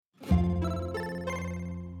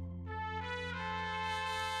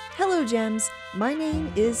Hello, Gems. My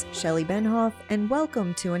name is Shelly Benhoff, and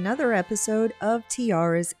welcome to another episode of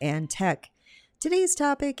Tiaras and Tech. Today's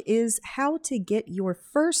topic is how to get your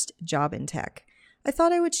first job in tech. I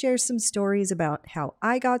thought I would share some stories about how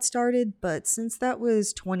I got started, but since that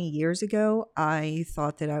was 20 years ago, I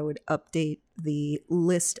thought that I would update the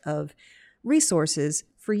list of resources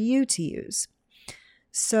for you to use.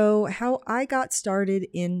 So, how I got started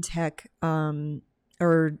in tech,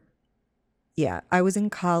 I was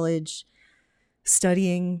in college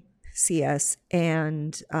studying CS,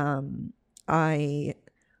 and I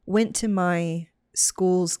went to my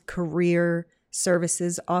school's career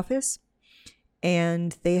services office,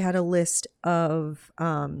 and they had a list of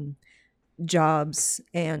jobs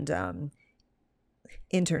and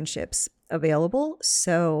internships available.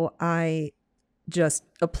 So I just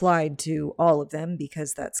applied to all of them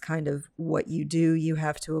because that's kind of what you do. You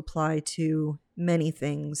have to apply to many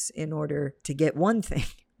things in order to get one thing,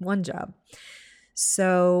 one job.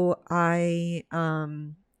 So I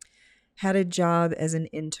had a job as an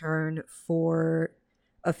intern for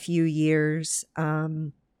a few years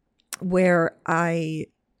where I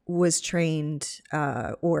was trained,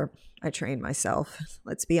 or I trained myself,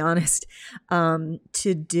 let's be honest,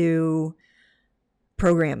 to do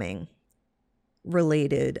programming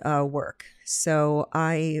related work. So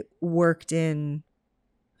I worked in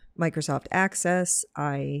Microsoft Access.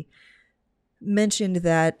 I mentioned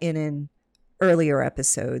that in an earlier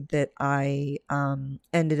episode that I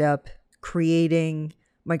ended up creating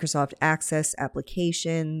Microsoft Access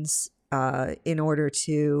applications in order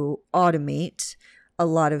to automate a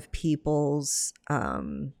lot of people's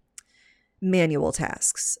manual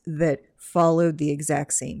tasks that followed the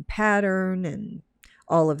exact same pattern and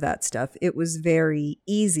all of that stuff. It was very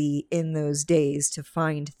easy in those days to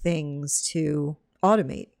find things to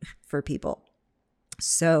automate for people.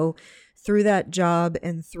 So through that job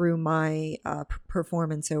and through my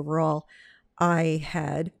performance overall, I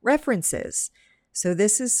had references. So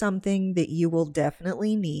this is something that you will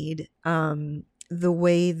definitely need. The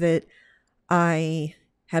way that I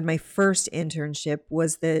had my first internship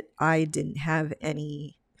was that I didn't have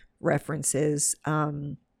any references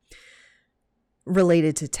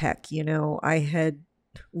related to tech. You know, I had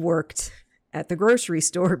worked at the grocery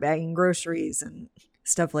store bagging groceries and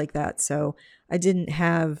stuff like that. So I didn't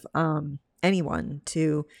have anyone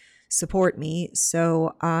to support me.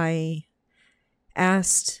 So I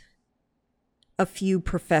asked a few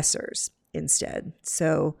professors instead.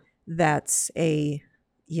 So that's a,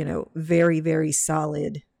 very, very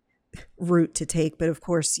solid route to take. But of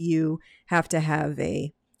course, you have to have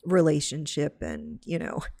a relationship and,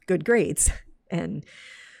 good grades and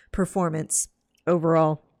performance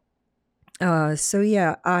overall.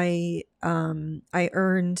 I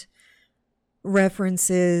earned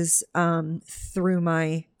references through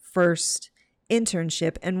my first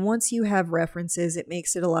internship. And once you have references, it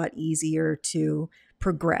makes it a lot easier to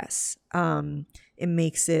progress. It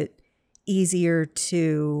makes it easier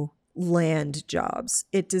to land jobs.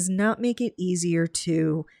 It does not make it easier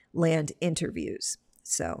to land interviews.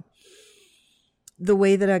 So the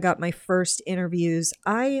way that I got my first interviews,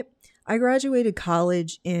 I graduated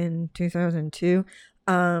college in 2002.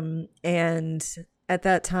 And at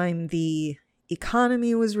that time, the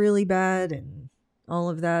economy was really bad and all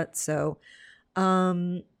of that. So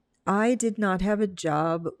I did not have a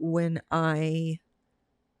job when I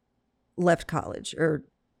left college or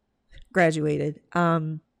graduated.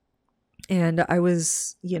 And I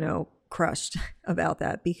was, crushed about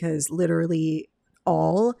that because literally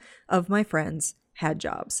all of my friends had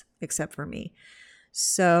jobs except for me.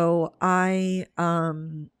 So I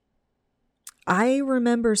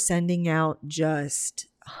remember sending out just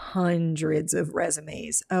hundreds of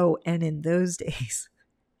resumes. Oh, and in those days,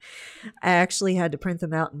 I actually had to print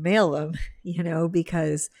them out and mail them,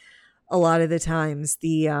 because a lot of the times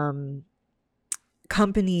the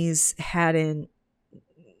companies hadn't,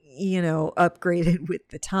 upgraded with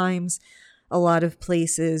the times. A lot of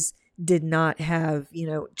places did not have,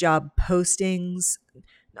 job postings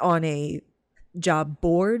on a job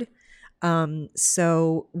board.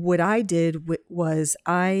 So what I did was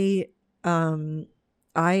I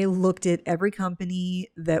looked at every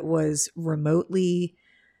company that was remotely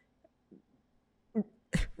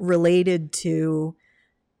related to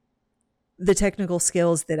the technical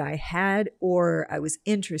skills that I had or I was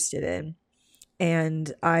interested in.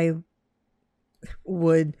 And I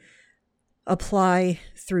would apply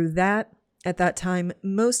through that. At that time,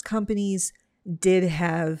 most companies did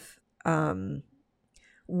have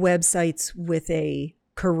websites with a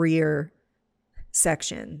career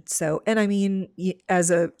section. So, and I mean,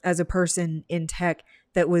 as a person in tech,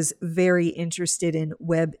 that was very interested in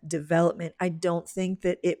web development, I don't think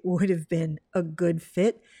that it would have been a good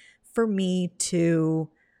fit for me to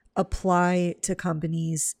apply to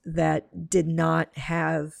companies that did not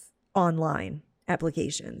have online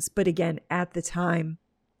applications. But again, at the time,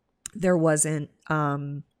 there wasn't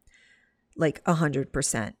like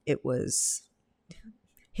 100%. It was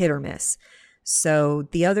hit or miss. So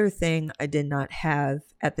the other thing I did not have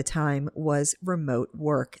at the time was remote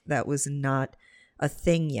work. That was not a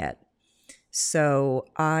thing yet. So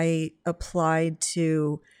I applied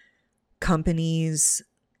to companies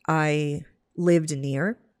I lived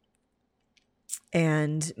near,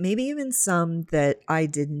 and maybe even some that I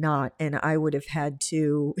did not, and I would have had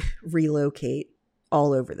to relocate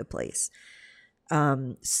all over the place.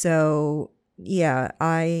 So yeah,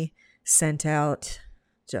 I sent out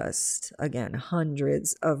just, again,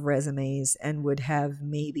 hundreds of resumes and would have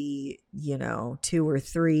maybe, 2 or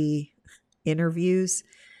 3 interviews.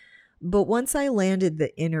 But once I landed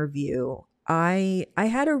the interview, I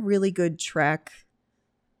had a really good track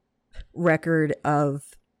record of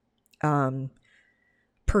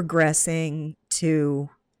progressing to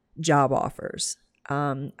job offers.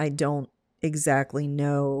 I don't exactly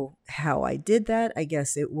know how I did that. I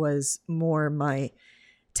guess it was more my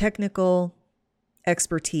technical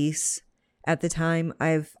expertise at the time.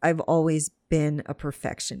 I've always been a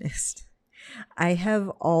perfectionist. I have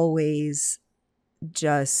always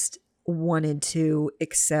just wanted to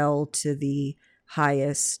excel to the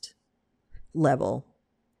highest level.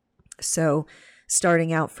 So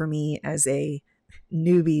starting out for me as a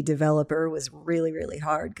newbie developer was really, really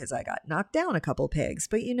hard because I got knocked down a couple pegs.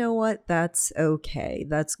 But you know what? That's okay.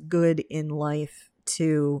 That's good in life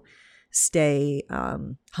to stay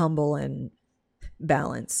humble and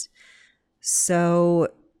balanced. So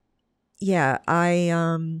yeah, I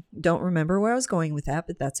don't remember where I was going with that,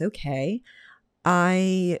 but that's okay.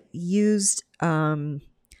 I used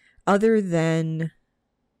other than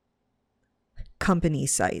company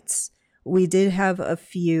sites, we did have a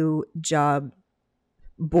few job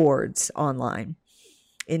boards online.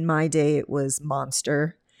 In my day, it was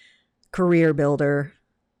Monster, Career Builder,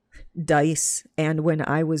 Dice, and when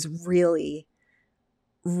I was really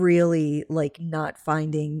like not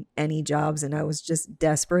finding any jobs and I was just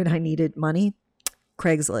desperate, I needed money,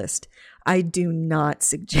 Craigslist. I do not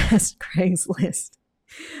suggest Craigslist.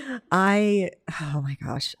 Oh my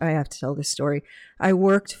gosh, I have to tell this story. I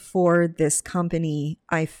worked for this company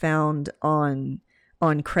I found on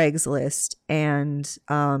Craigslist, and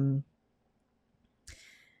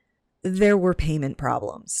there were payment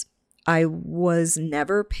problems. I was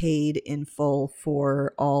never paid in full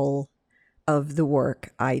for all of the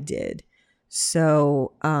work I did.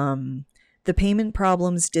 So the payment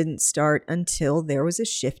problems didn't start until there was a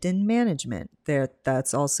shift in management.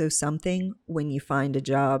 That's also something when you find a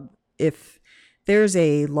job. If there's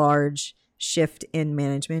a large shift in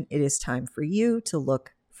management, it is time for you to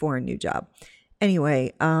look for a new job.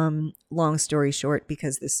 Anyway, long story short,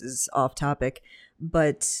 because this is off topic,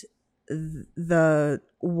 but the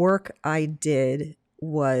work I did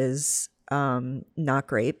was not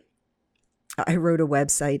great. I wrote a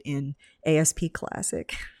website in ASP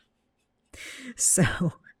Classic.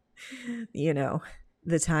 So,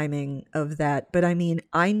 the timing of that. But I mean,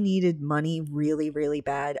 I needed money really, really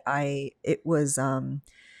bad. It was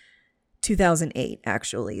 2008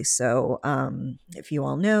 actually. So, if you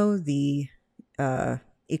all know, the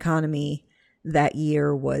economy that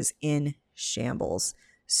year was in shambles.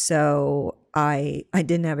 So I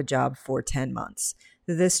didn't have a job for 10 months.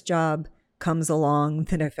 This job comes along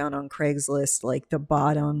that I found on Craigslist, like the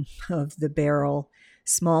bottom of the barrel,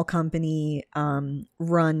 small company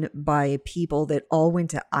run by people that all went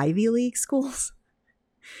to Ivy League schools.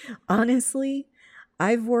 Honestly,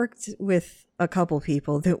 I've worked with a couple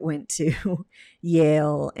people that went to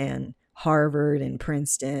Yale and Harvard and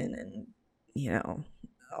Princeton and,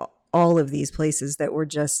 all of these places that were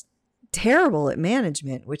just terrible at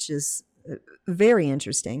management, which is very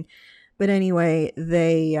interesting. But anyway,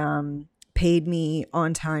 they paid me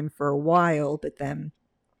on time for a while, but then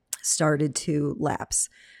started to lapse.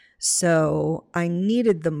 So I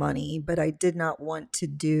needed the money, but I did not want to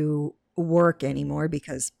do work anymore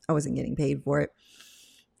because I wasn't getting paid for it.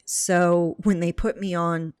 So when they put me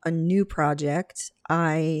on a new project,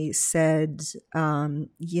 I said,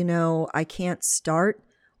 I can't start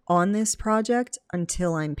on this project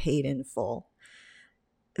until I'm paid in full.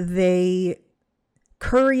 They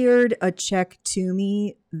couriered a check to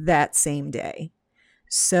me that same day.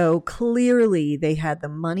 So clearly they had the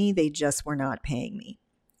money, they just were not paying me.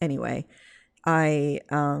 Anyway, I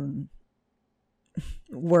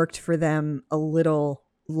worked for them a little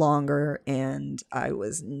longer, and I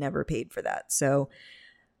was never paid for that. So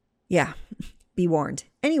yeah, be warned.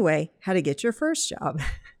 Anyway, how to get your first job.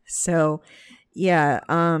 So yeah,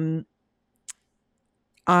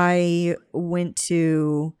 I went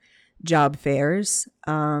to job fairs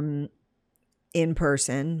in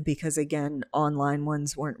person because, again, online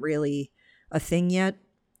ones weren't really a thing yet.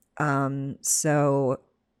 So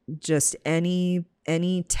just any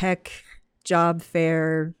tech job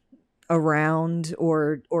fair around,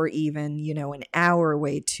 or even, an hour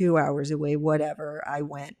away, 2 hours away, whatever, I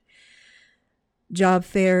went. Job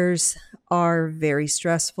fairs are very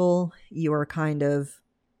stressful. You are kind of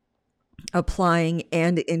applying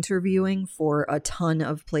and interviewing for a ton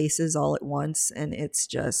of places all at once, and it's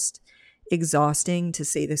just exhausting to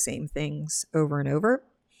say the same things over and over.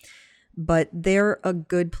 But they're a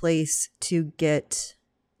good place to get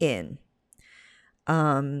in.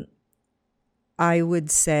 I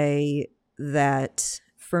would say that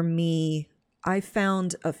for me, I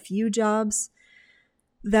found a few jobs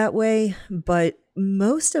that way, but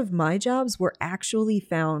most of my jobs were actually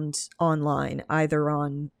found online, either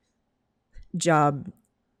on job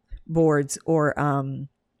boards or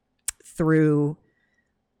through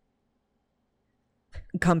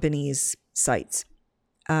companies' sites.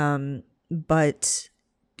 But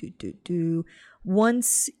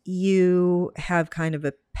once you have kind of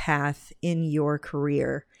a path in your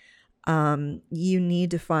career, you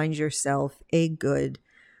need to find yourself a good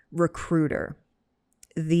recruiter.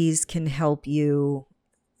 These can help you,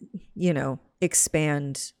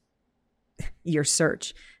 expand your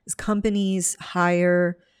search. As companies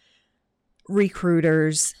hire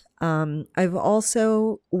recruiters. I've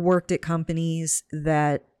also worked at companies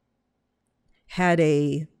that had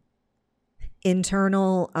a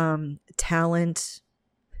internal talent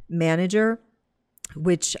manager,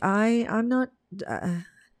 which I'm not.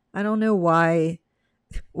 I don't know why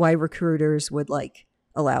recruiters would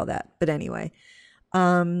allow that, but anyway,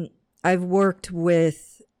 I've worked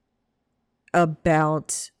with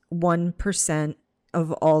about 1%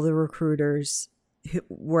 of all the recruiters who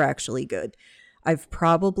were actually good. I've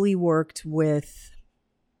probably worked with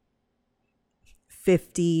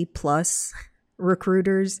 50 plus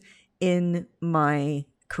recruiters in my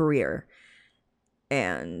career,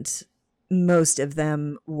 and most of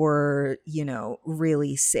them were,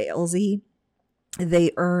 really salesy.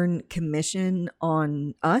 They earn commission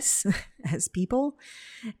on us as people,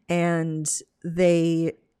 and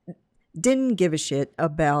they didn't give a shit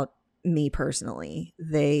about me personally.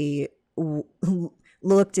 They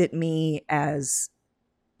looked at me as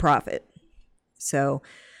profit. So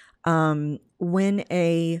when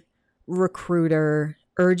a recruiter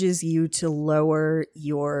urges you to lower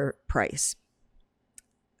your price,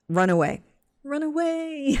 run away.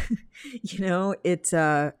 It's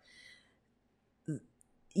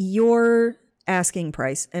your asking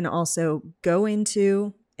price, and also go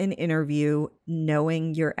into an interview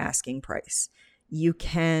knowing your asking price. You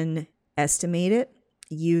can estimate it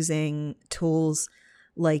using tools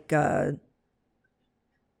like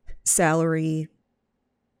salary.com.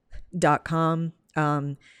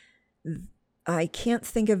 I can't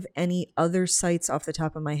think of any other sites off the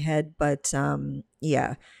top of my head, but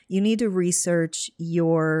yeah, you need to research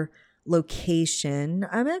your location.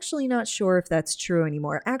 I'm actually not sure if that's true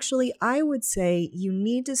anymore. Actually, I would say you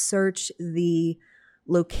need to search the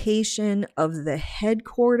location of the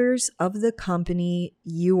headquarters of the company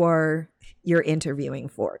you're interviewing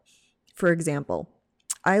for. For example,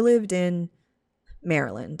 I lived in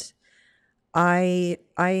Maryland. I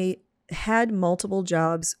had multiple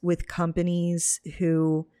jobs with companies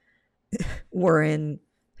who were in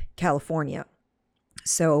California.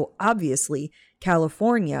 So obviously,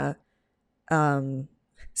 California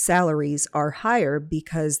salaries are higher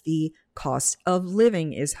because the cost of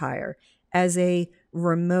living is higher. As a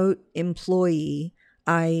remote employee,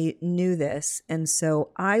 I knew this, and so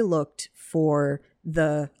I looked for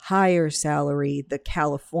the higher salary, the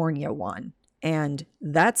California one, and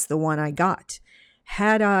that's the one I got.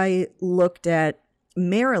 Had I looked at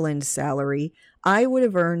Maryland salary, I would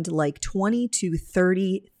have earned like $20,000 to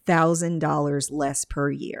 $30,000 less per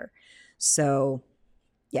year. So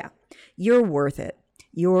yeah, you're worth it.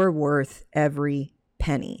 You're worth every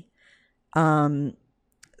penny.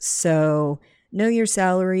 So know your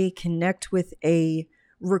salary, connect with a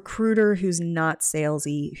recruiter who's not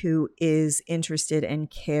salesy, who is interested and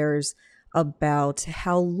cares about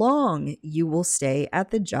how long you will stay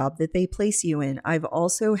at the job that they place you in. I've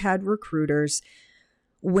also had recruiters,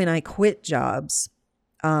 when I quit jobs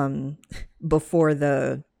before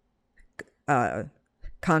the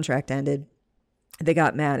contract ended, they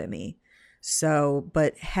got mad at me. So,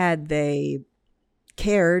 but had they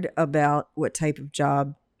cared about what type of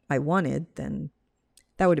job I wanted, then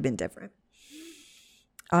that would have been different.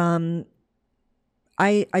 I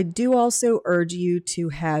do also urge you to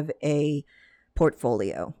have a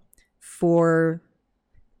portfolio for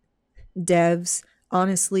devs.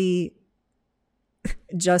 Honestly,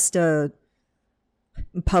 just a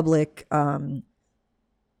public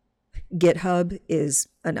GitHub is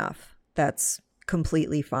enough. That's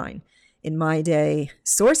completely fine. In my day,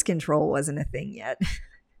 source control wasn't a thing yet.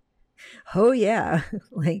 Oh yeah,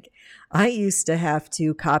 like I used to have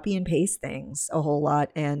to copy and paste things a whole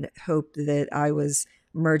lot and hope that I was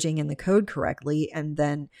merging in the code correctly. And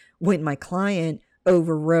then when my client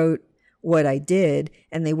overwrote what I did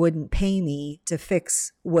and they wouldn't pay me to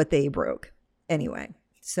fix what they broke. Anyway,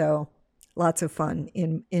 so lots of fun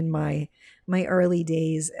in my early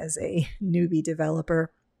days as a newbie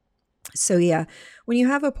developer. So yeah, when you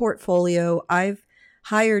have a portfolio, I've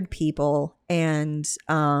hired people and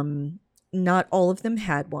not all of them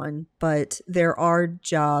had one, but there are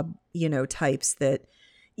job, types that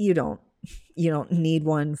you don't need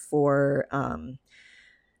one for.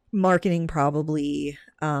 Marketing, probably,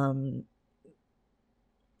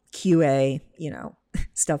 QA,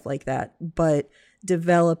 stuff like that. But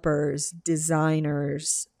developers,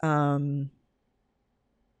 designers,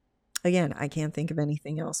 again, I can't think of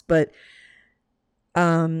anything else, but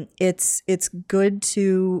it's good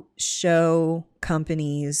to show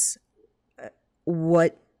companies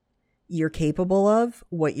what you're capable of,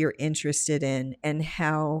 what you're interested in, and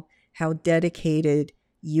how dedicated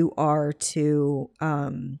you are to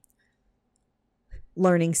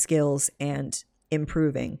learning skills and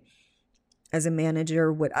improving. As a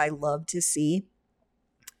manager, what I love to see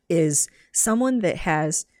is someone that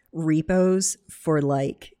has repos for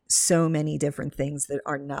like so many different things that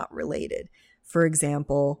are not related. For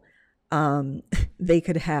example, they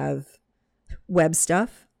could have web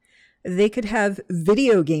stuff. They could have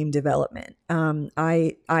video game development.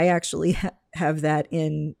 I actually have that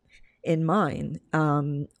in mine,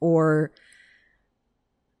 or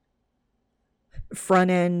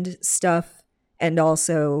front end stuff and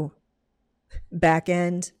also back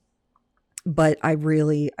end. But I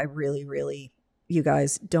really, you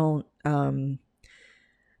guys don't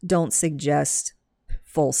suggest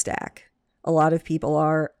full stack. A lot of people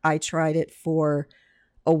are. I tried it for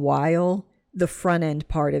a while. The front end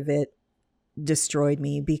part of it destroyed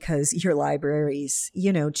me because your libraries,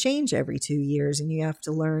 change every 2 years and you have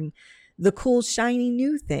to learn the cool shiny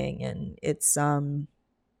new thing, and it's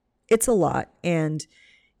a lot, and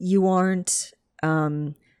you aren't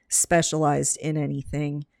specialized in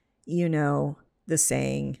anything. The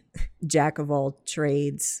saying, jack of all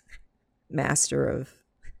trades, master of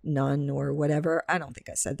none, or whatever. I don't think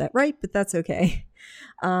I said that right, but that's okay.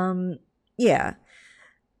 Yeah.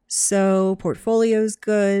 So portfolio's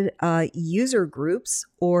good. User groups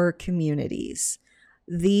or communities.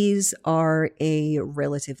 These are a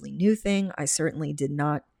relatively new thing. I certainly did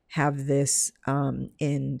not have this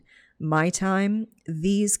in my time.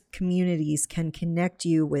 These communities can connect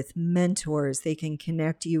you with mentors. They can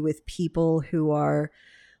connect you with people who are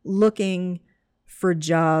looking for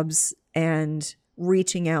jobs and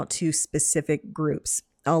reaching out to specific groups.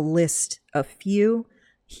 I'll list a few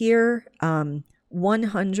here.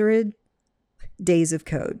 100 Days of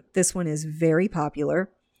Code. This one is very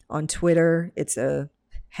popular on Twitter. It's a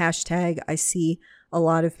hashtag. I see a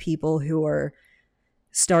lot of people who are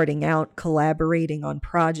starting out, collaborating on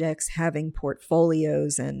projects, having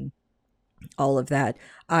portfolios and all of that.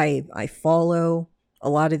 I follow a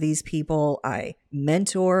lot of these people. I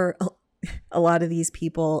mentor a lot of these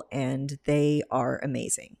people, and they are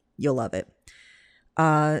amazing. You'll love it.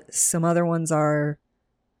 Some other ones are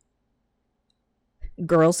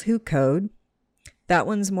Girls Who Code. That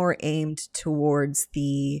one's more aimed towards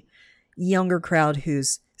the younger crowd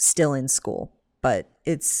who's still in school, but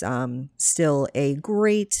it's still a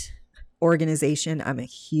great organization. I'm a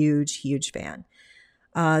huge fan.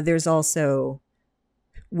 There's also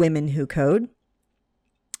Women Who Code.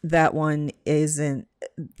 That one isn't.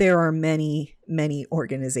 There are many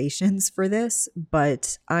organizations for this,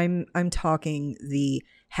 but I'm talking the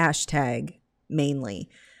hashtag mainly.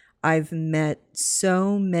 I've met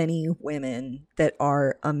so many women that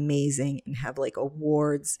are amazing and have like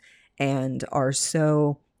awards and are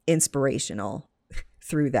so inspirational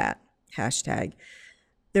through that hashtag.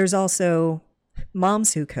 There's also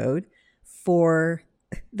Moms Who Code, for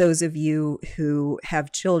those of you who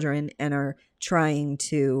have children and are trying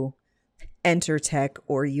to enter tech,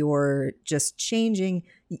 or you're just changing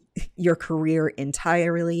your career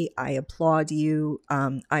entirely. I applaud you.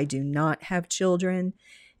 I do not have children.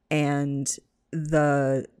 And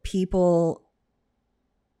the people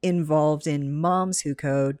involved in Moms Who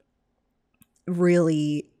Code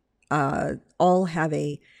really all have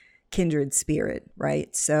a kindred spirit,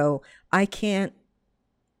 right? So I can't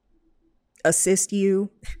assist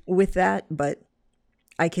you with that, but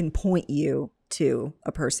I can point you to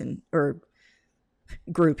a person or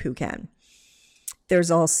group who can. There's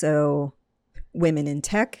also Women in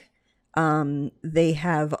Tech. They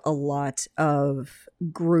have a lot of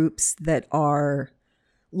groups that are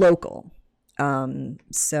local.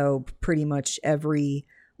 So pretty much every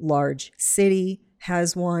large city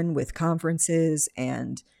has one with conferences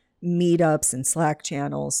and meetups and Slack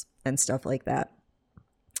channels and stuff like that.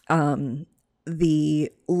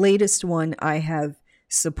 The latest one I have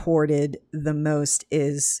supported the most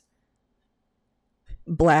is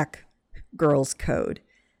Black Girls Code.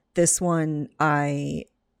 This one, I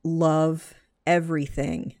love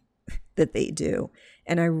everything that they do.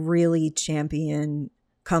 And I really champion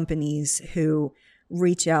companies who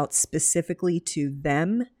reach out specifically to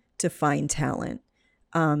them to find talent.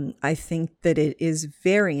 I think that it is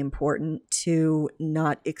very important to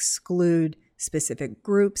not exclude specific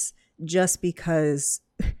groups just because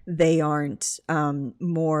they aren't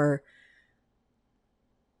more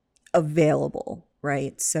available,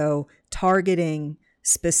 right? So targeting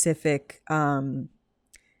specific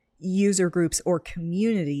user groups or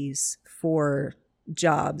communities for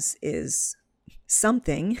jobs is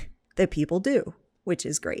something that people do, which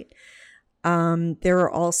is great. There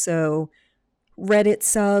are also Reddit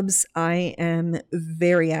subs. I am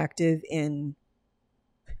very active in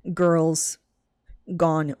Girls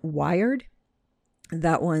Gone Wired.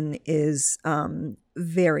 That one is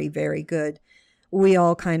very, very good. We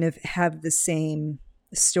all kind of have the same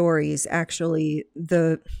stories. Actually,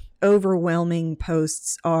 the overwhelming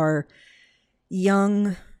posts are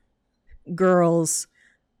young girls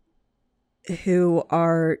who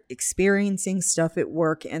are experiencing stuff at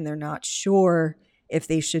work and they're not sure if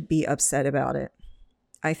they should be upset about it.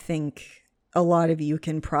 I think a lot of you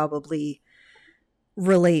can probably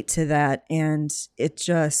relate to that, and it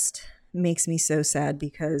just makes me so sad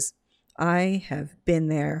because I have been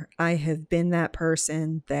there. I have been that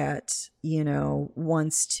person that,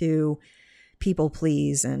 wants to people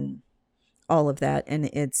please and all of that, and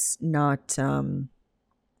it's not something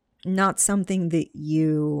that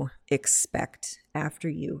you expect after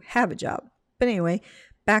you have a job. But anyway,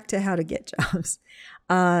 back to how to get jobs.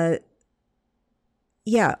 A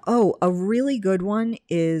really good one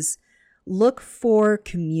is look for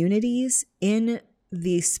communities in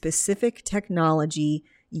the specific technology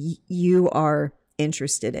you are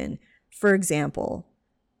interested in. For example,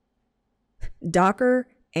 Docker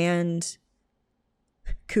and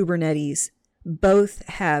Kubernetes both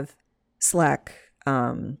have Slack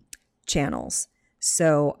channels.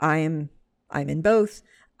 So I'm in both.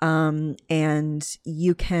 And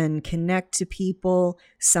you can connect to people.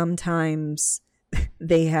 Sometimes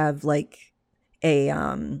they have like a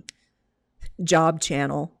job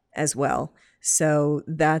channel as well. So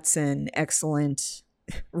that's an excellent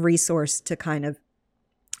resource to kind of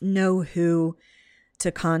know who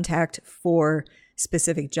to contact for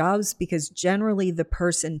specific jobs, because generally the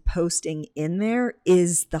person posting in there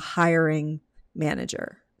is the hiring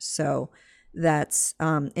manager. So that's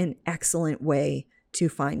an excellent way to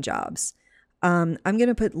find jobs. I'm going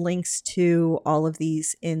to put links to all of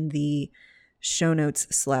these in the show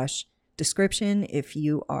notes / description if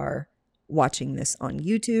you are watching this on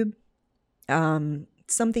YouTube.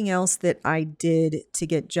 Something else that I did to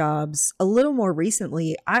get jobs a little more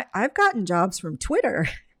recently, I've gotten jobs from Twitter.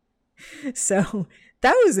 So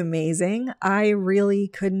that was amazing. I really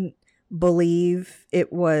couldn't believe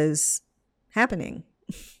it was happening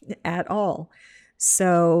at all.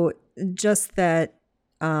 So just that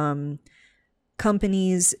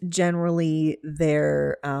companies generally,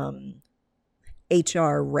 their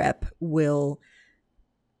HR rep will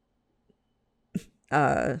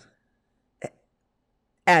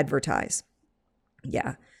advertise.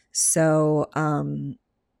 Yeah. So,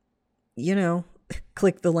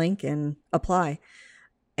 click the link and apply.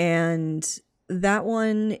 And that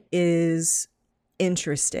one is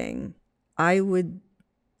interesting. I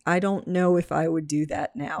don't know if I would do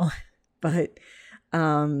that now, but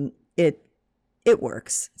it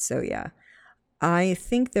works. So yeah. I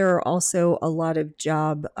think there are also a lot of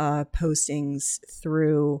job postings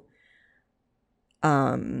through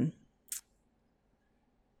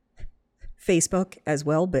Facebook as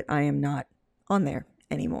well, but I am not on there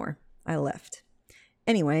anymore. I left.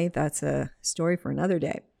 Anyway, that's a story for another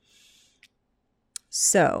day.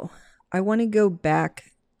 So I want to go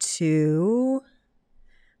back to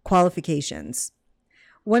qualifications.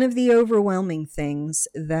 One of the overwhelming things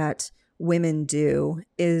that women do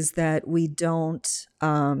is that we don't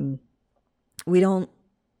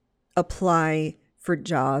apply for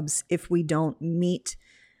jobs if we don't meet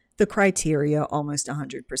the criteria almost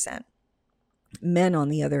 100%. Men, on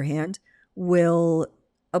the other hand, will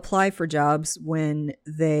apply for jobs when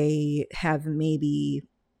they have maybe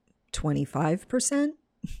 25%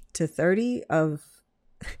 to 30 of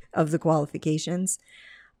the qualifications.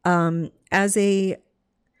 As a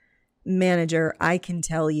manager, I can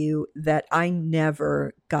tell you that I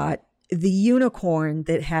never got the unicorn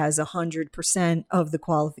that has 100% of the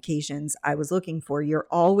qualifications I was looking for. You're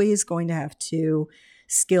always going to have to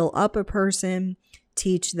skill up a person,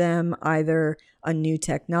 teach them either a new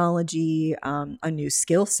technology, a new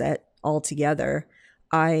skill set altogether.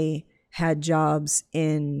 I had jobs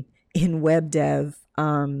in web dev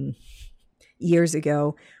years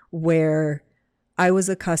ago where I was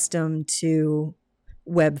accustomed to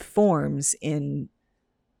web forms in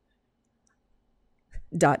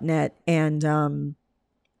 .NET and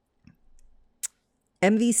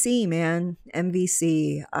MVC, man,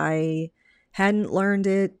 MVC. I hadn't learned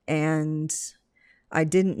it and I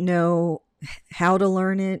didn't know how to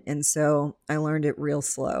learn it, and so I learned it real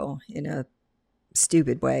slow in a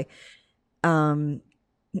stupid way.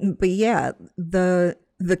 But yeah, the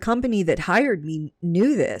company that hired me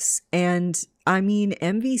knew this, and I mean,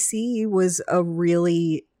 MVC was a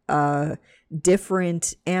really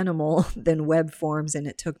different animal than web forms, and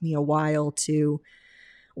it took me a while to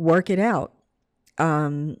work it out.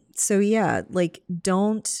 So yeah, like,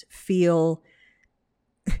 don't feel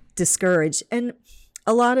discouraged. And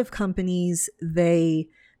a lot of companies, they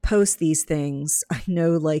post these things. I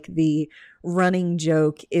know, like, the running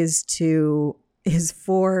joke is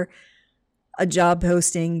for a job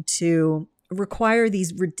posting to require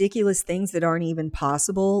these ridiculous things that aren't even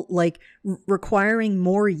possible, like requiring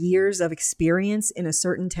more years of experience in a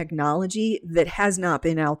certain technology that has not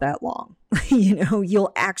been out that long.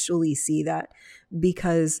 You'll actually see that,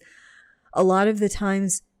 because a lot of the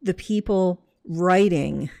times the people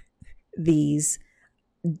writing these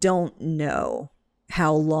don't know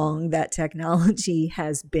how long that technology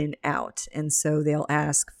has been out. And so they'll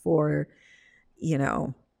ask for,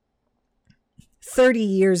 30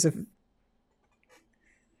 years of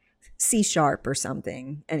C# or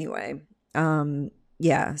something. Anyway,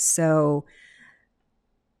 yeah, so,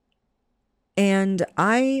 and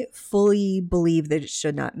I fully believe that it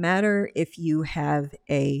should not matter if you have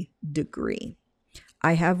a degree.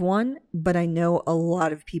 I have one, but I know a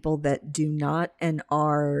lot of people that do not and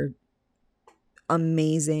are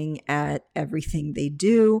amazing at everything they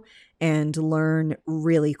do and learn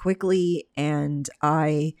really quickly. And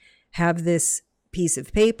I have this piece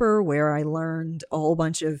of paper where I learned a whole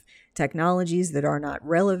bunch of technologies that are not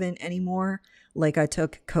relevant anymore. Like, I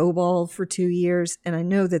took COBOL for 2 years, and I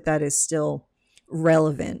know that that is still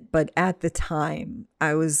relevant, but at the time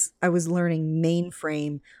I was learning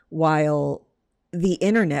mainframe while the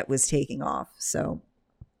internet was taking off. So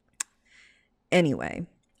anyway,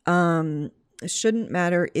 it shouldn't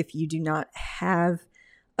matter if you do not have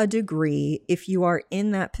a degree. If you are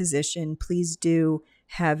in that position, please do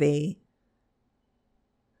have a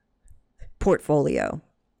portfolio,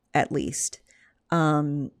 at least.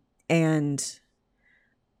 And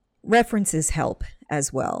references help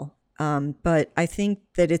as well. But I think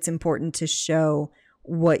that it's important to show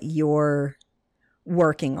what you're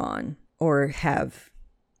working on or have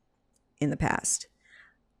in the past.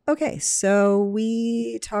 Okay, so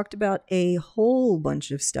we talked about a whole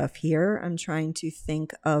bunch of stuff here. I'm trying to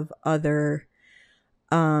think of other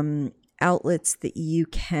outlets that you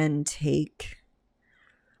can take.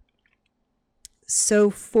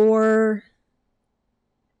 So for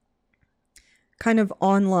kind of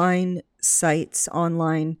online sites,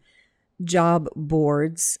 online job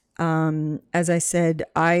boards, as I said,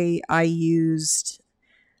 I used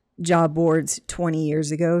job boards 20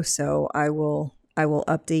 years ago, so I will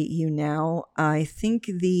update you now. I think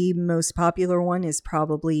the most popular one is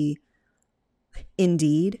probably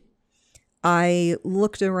Indeed. I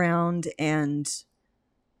looked around and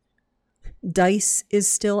Dice is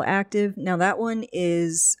still active. Now that one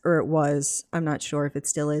is, or it was, I'm not sure if it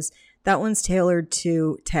still is. That one's tailored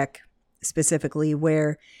to tech specifically,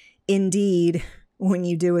 where Indeed, when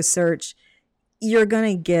you do a search, you're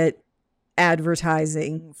going to get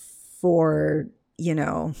advertising for,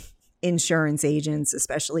 insurance agents,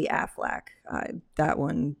 especially Aflac. That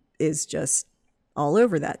one is just all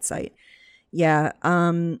over that site. Yeah.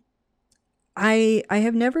 I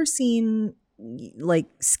have never seen like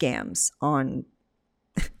scams on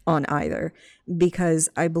either, because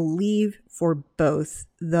I believe for both,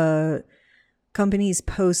 the companies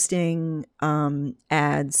posting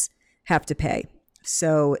ads have to pay.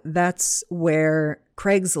 So that's where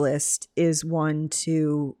Craigslist is one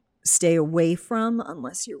to stay away from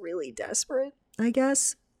unless you're really desperate, I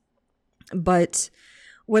guess. But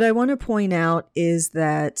what I want to point out is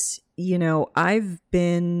that, I've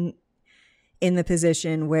been in the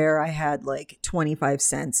position where I had like 25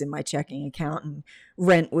 cents in my checking account and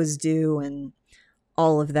rent was due and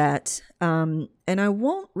all of that. And I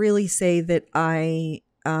won't really say that I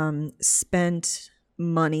spent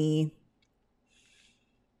money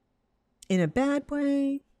in a bad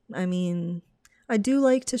way. I mean, I do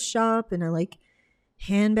like to shop and I like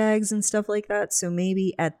handbags and stuff like that. So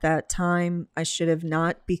maybe at that time I should have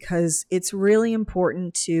not, because it's really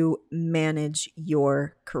important to manage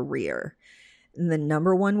your career. And the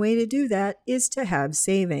number one way to do that is to have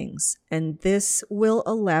savings. And this will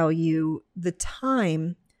allow you the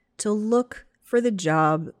time to look for the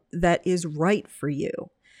job that is right for you,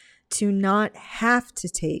 to not have to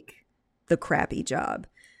take the crappy job.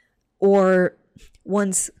 Or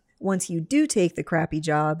once you do take the crappy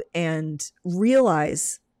job and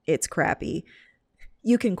realize it's crappy,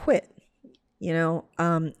 you can quit.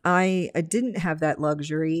 I didn't have that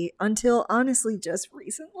luxury until honestly just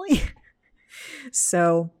recently.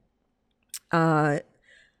 So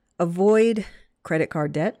avoid credit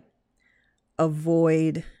card debt,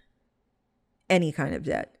 avoid any kind of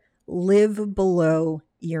debt, live below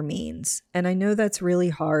your means. And I know that's really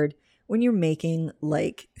hard when you're making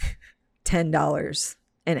like $10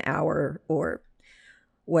 an hour or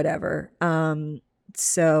whatever.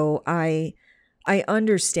 So I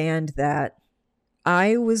understand that.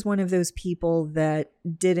 I was one of those people that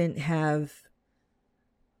didn't have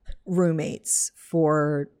roommates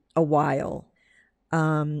for a while.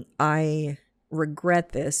 I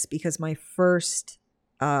regret this because my first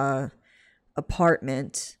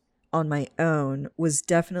apartment on my own was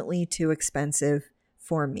definitely too expensive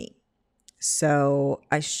for me. So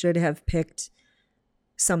I should have picked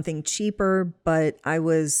something cheaper, but I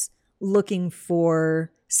was looking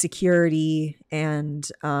for security and,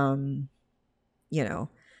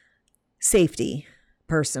 safety,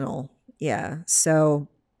 personal. Yeah. So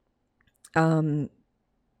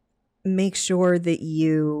make sure that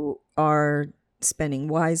you are spending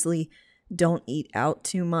wisely. Don't eat out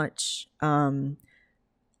too much. Learn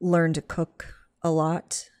to cook a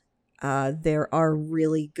lot. There are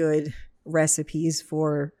really good recipes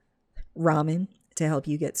for ramen to help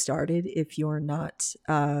you get started if you're not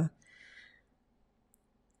a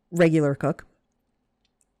regular cook.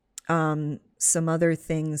 Some other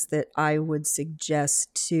things that I would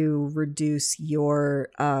suggest to reduce your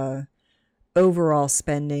overall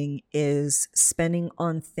spending is spending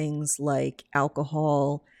on things like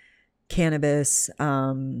alcohol, cannabis,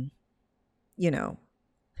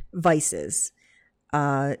 vices.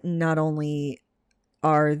 Not only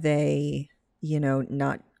are they,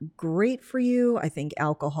 not great for you, I think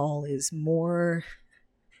alcohol is more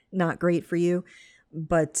not great for you,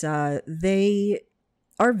 but they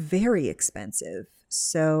are very expensive.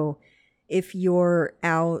 So if you're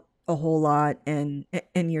out a whole lot and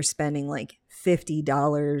you're spending like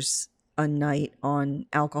 $50 a night on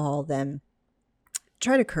alcohol, then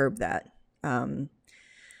try to curb that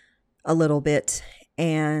a little bit.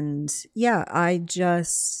 And yeah, I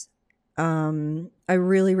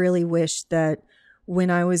really, really wish that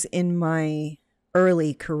when I was in my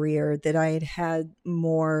early career that I had had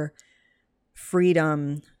more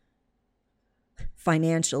freedom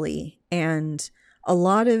financially. And a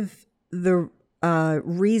lot of the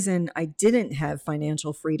reason I didn't have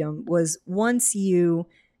financial freedom was once you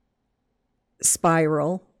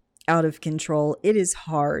spiral out of control, it is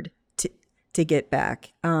hard to get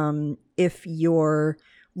back. If your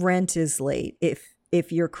rent is late,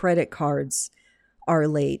 if your credit cards are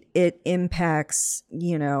late, it impacts,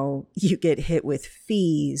 you get hit with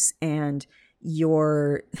fees and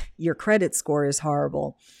your credit score is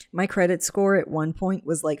horrible. My credit score at one point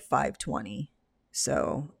was like 520.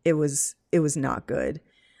 So it was not good.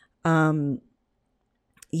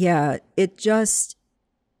 Yeah,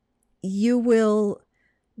 you will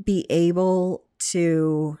be able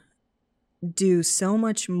to do so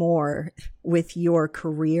much more with your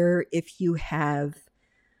career if you have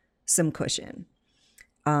some cushion.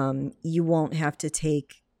 You won't have to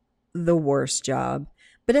take the worst job.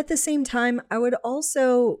 But at the same time, I would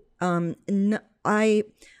also, I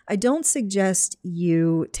don't suggest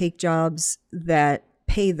you take jobs that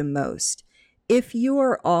pay the most. If you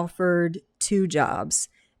are offered 2 jobs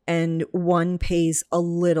and one pays a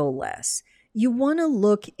little less, you want to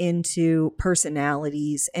look into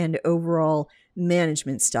personalities and overall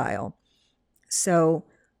management style. So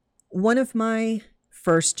one of my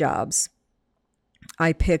first jobs,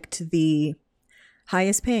 I picked the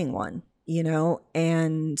highest paying one,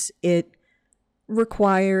 and it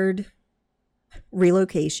required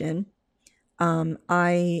relocation.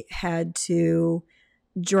 I had to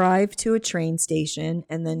drive to a train station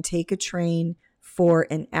and then take a train for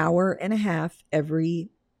an hour and a half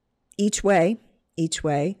each way.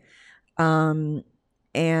 And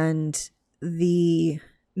the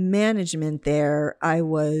management there, I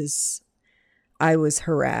was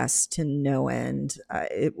harassed to no end.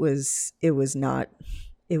 It was not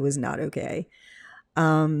okay.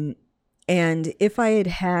 And if I had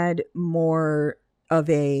had more of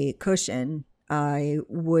a cushion, I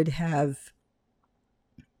would have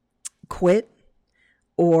quit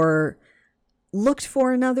or looked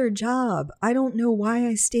for another job. I don't know why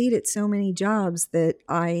I stayed at so many jobs that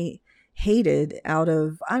I hated out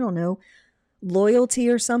of, I don't know, loyalty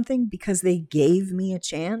or something, because they gave me a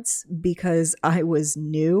chance because I was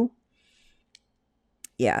new.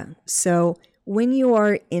 Yeah. So when you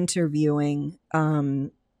are interviewing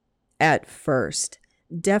at first,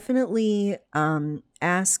 definitely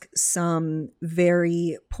ask some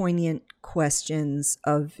very poignant questions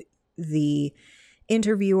of the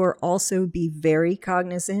interviewer. Also be very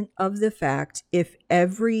cognizant of the fact if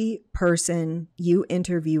every person you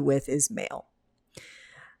interview with is male.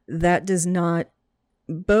 That does not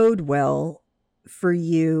bode well for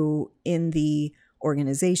you in the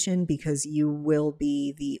organization because you will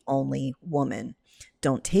be the only woman.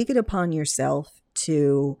 Don't take it upon yourself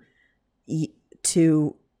to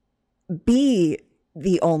be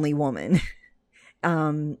the only woman.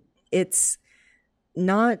 It's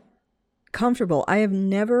not comfortable. I have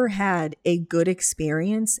never had a good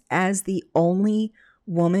experience as the only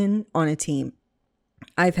woman on a team.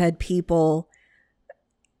 I've had people,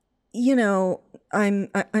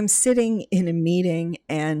 I'm sitting in a meeting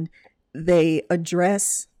and they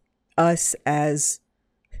address us as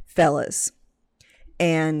fellas.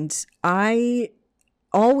 And I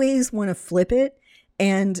always want to flip it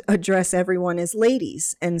and address everyone as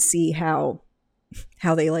ladies and see how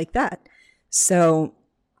they like that. So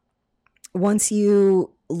once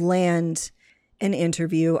you land an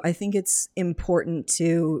interview, I think it's important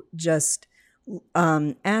to just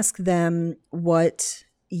ask them what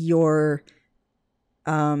your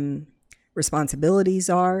responsibilities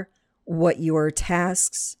are, what your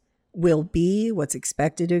tasks will be, what's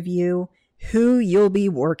expected of you, who you'll be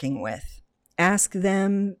working with. Ask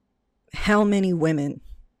them how many women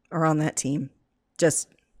are on that team. Just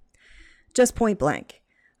point blank.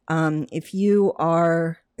 If you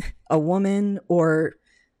are a woman or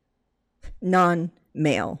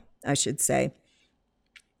non-male, I should say,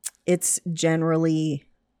 it's generally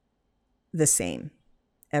the same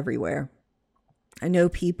everywhere. I know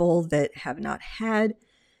people that have not had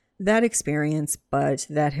that experience, but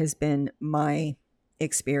that has been my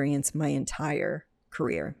experience my entire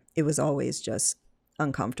career. It was always just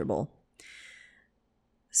uncomfortable.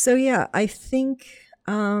 So yeah, I think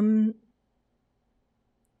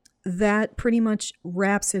that pretty much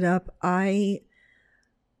wraps it up. I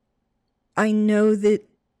know that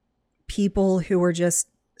people who are just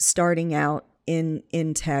starting out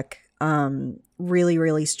in tech really,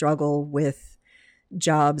 really struggle with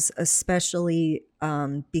jobs, especially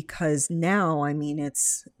because now,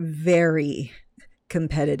 it's very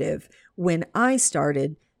competitive. When I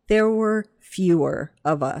started, there were fewer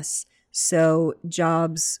of us. So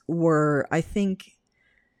jobs were, I think,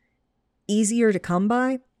 easier to come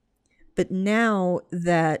by. But now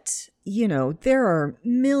that, there are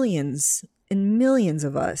millions and millions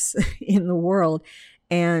of us in the world,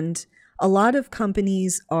 and a lot of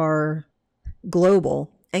companies are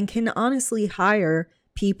global and can honestly hire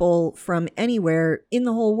people from anywhere in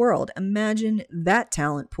the whole world. Imagine that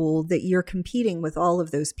talent pool that you're competing with all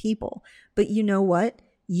of those people. But you know what?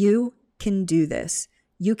 You can do this.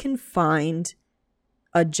 You can find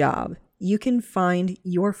a job. You can find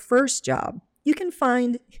your first job. You can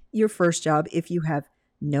find your first job if you have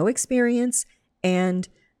no experience and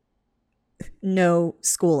no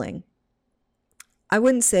schooling. I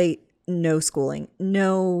wouldn't say no schooling,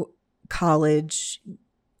 no college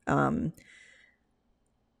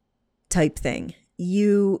type thing.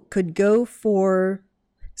 You could go for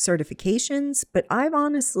certifications, but I've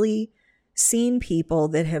honestly seen people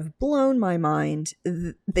that have blown my mind.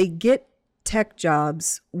 They get tech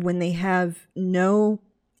jobs when they have no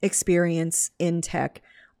experience in tech,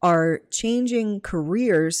 are changing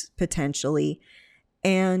careers potentially,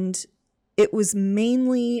 and it was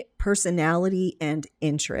mainly personality and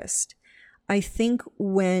interest. I think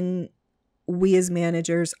when we as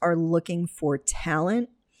managers are looking for talent,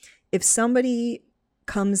 if somebody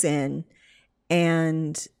comes in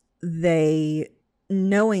and they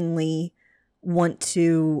knowingly want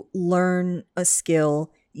to learn a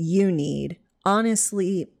skill you need.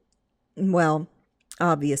 Honestly, well,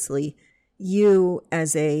 obviously, you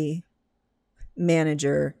as a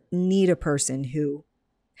manager need a person who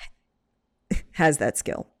has that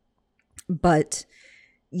skill. But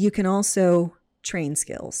you can also train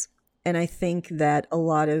skills. And I think that a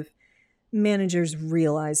lot of managers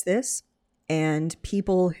realize this, and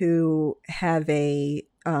people who have a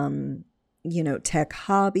tech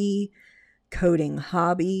hobby, coding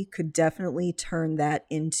hobby, could definitely turn that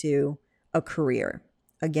into a career.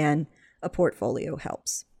 Again, a portfolio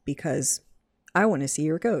helps because I want to see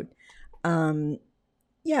your code. So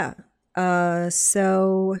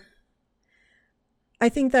I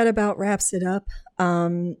think that about wraps it up.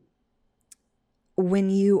 When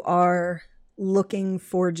you are looking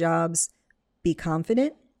for jobs, be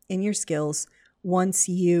confident in your skills. Once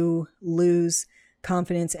you lose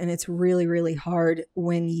confidence, and it's really, really hard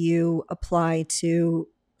when you apply to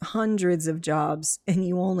hundreds of jobs and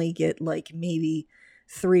you only get like maybe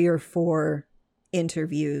 3 or 4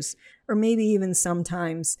 interviews, or maybe even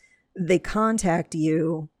sometimes they contact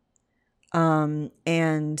you and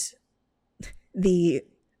the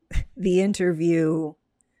interview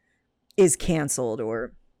is canceled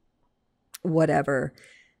or whatever.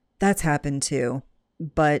 That's happened too.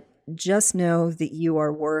 But just know that you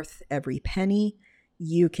are worth every penny.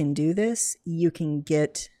 You can do this. You can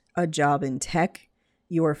get a job in tech.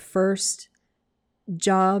 Your first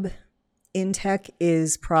job in tech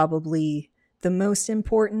is probably the most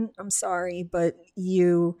important. I'm sorry, but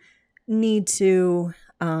you need to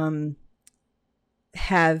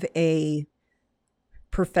have a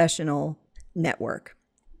professional network.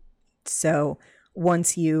 So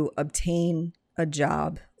once you obtain a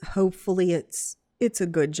job, hopefully it's a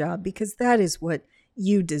good job, because that is what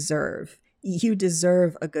you deserve. You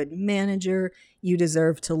deserve a good manager. You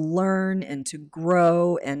deserve to learn and to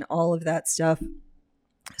grow and all of that stuff.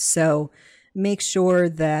 So make sure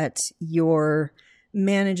that your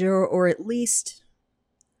manager, or at least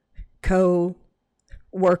co-workers,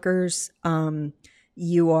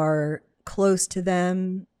 you are close to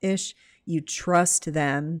them-ish, you trust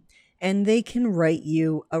them, and they can write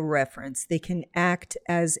you a reference. They can act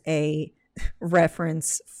as a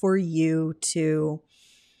reference for you to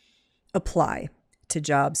apply to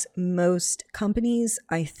jobs. Most companies,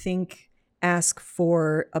 I think, ask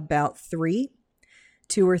for about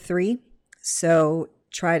 2 or 3. So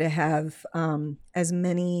try to have as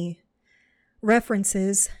many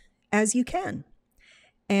references as you can.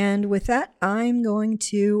 And with that, I'm going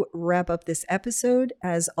to wrap up this episode.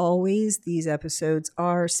 As always, these episodes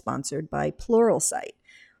are sponsored by Pluralsight.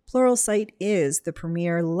 Pluralsight is the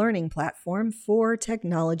premier learning platform for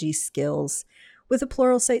technology skills. With a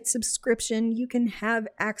Pluralsight subscription, you can have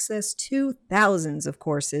access to thousands of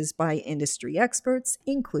courses by industry experts,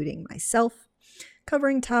 including myself,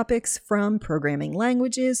 covering topics from programming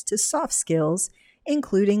languages to soft skills,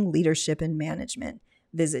 including leadership and management.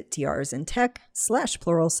 Visit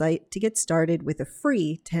TRsInTech/Pluralsight to get started with a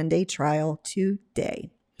free 10-day trial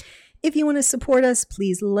today. If you want to support us,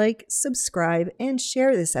 please like, subscribe, and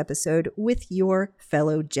share this episode with your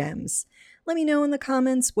fellow gems. Let me know in the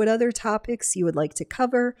comments what other topics you would like to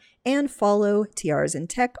cover, and follow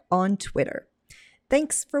TRsInTech on Twitter.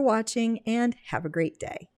 Thanks for watching, and have a great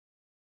day.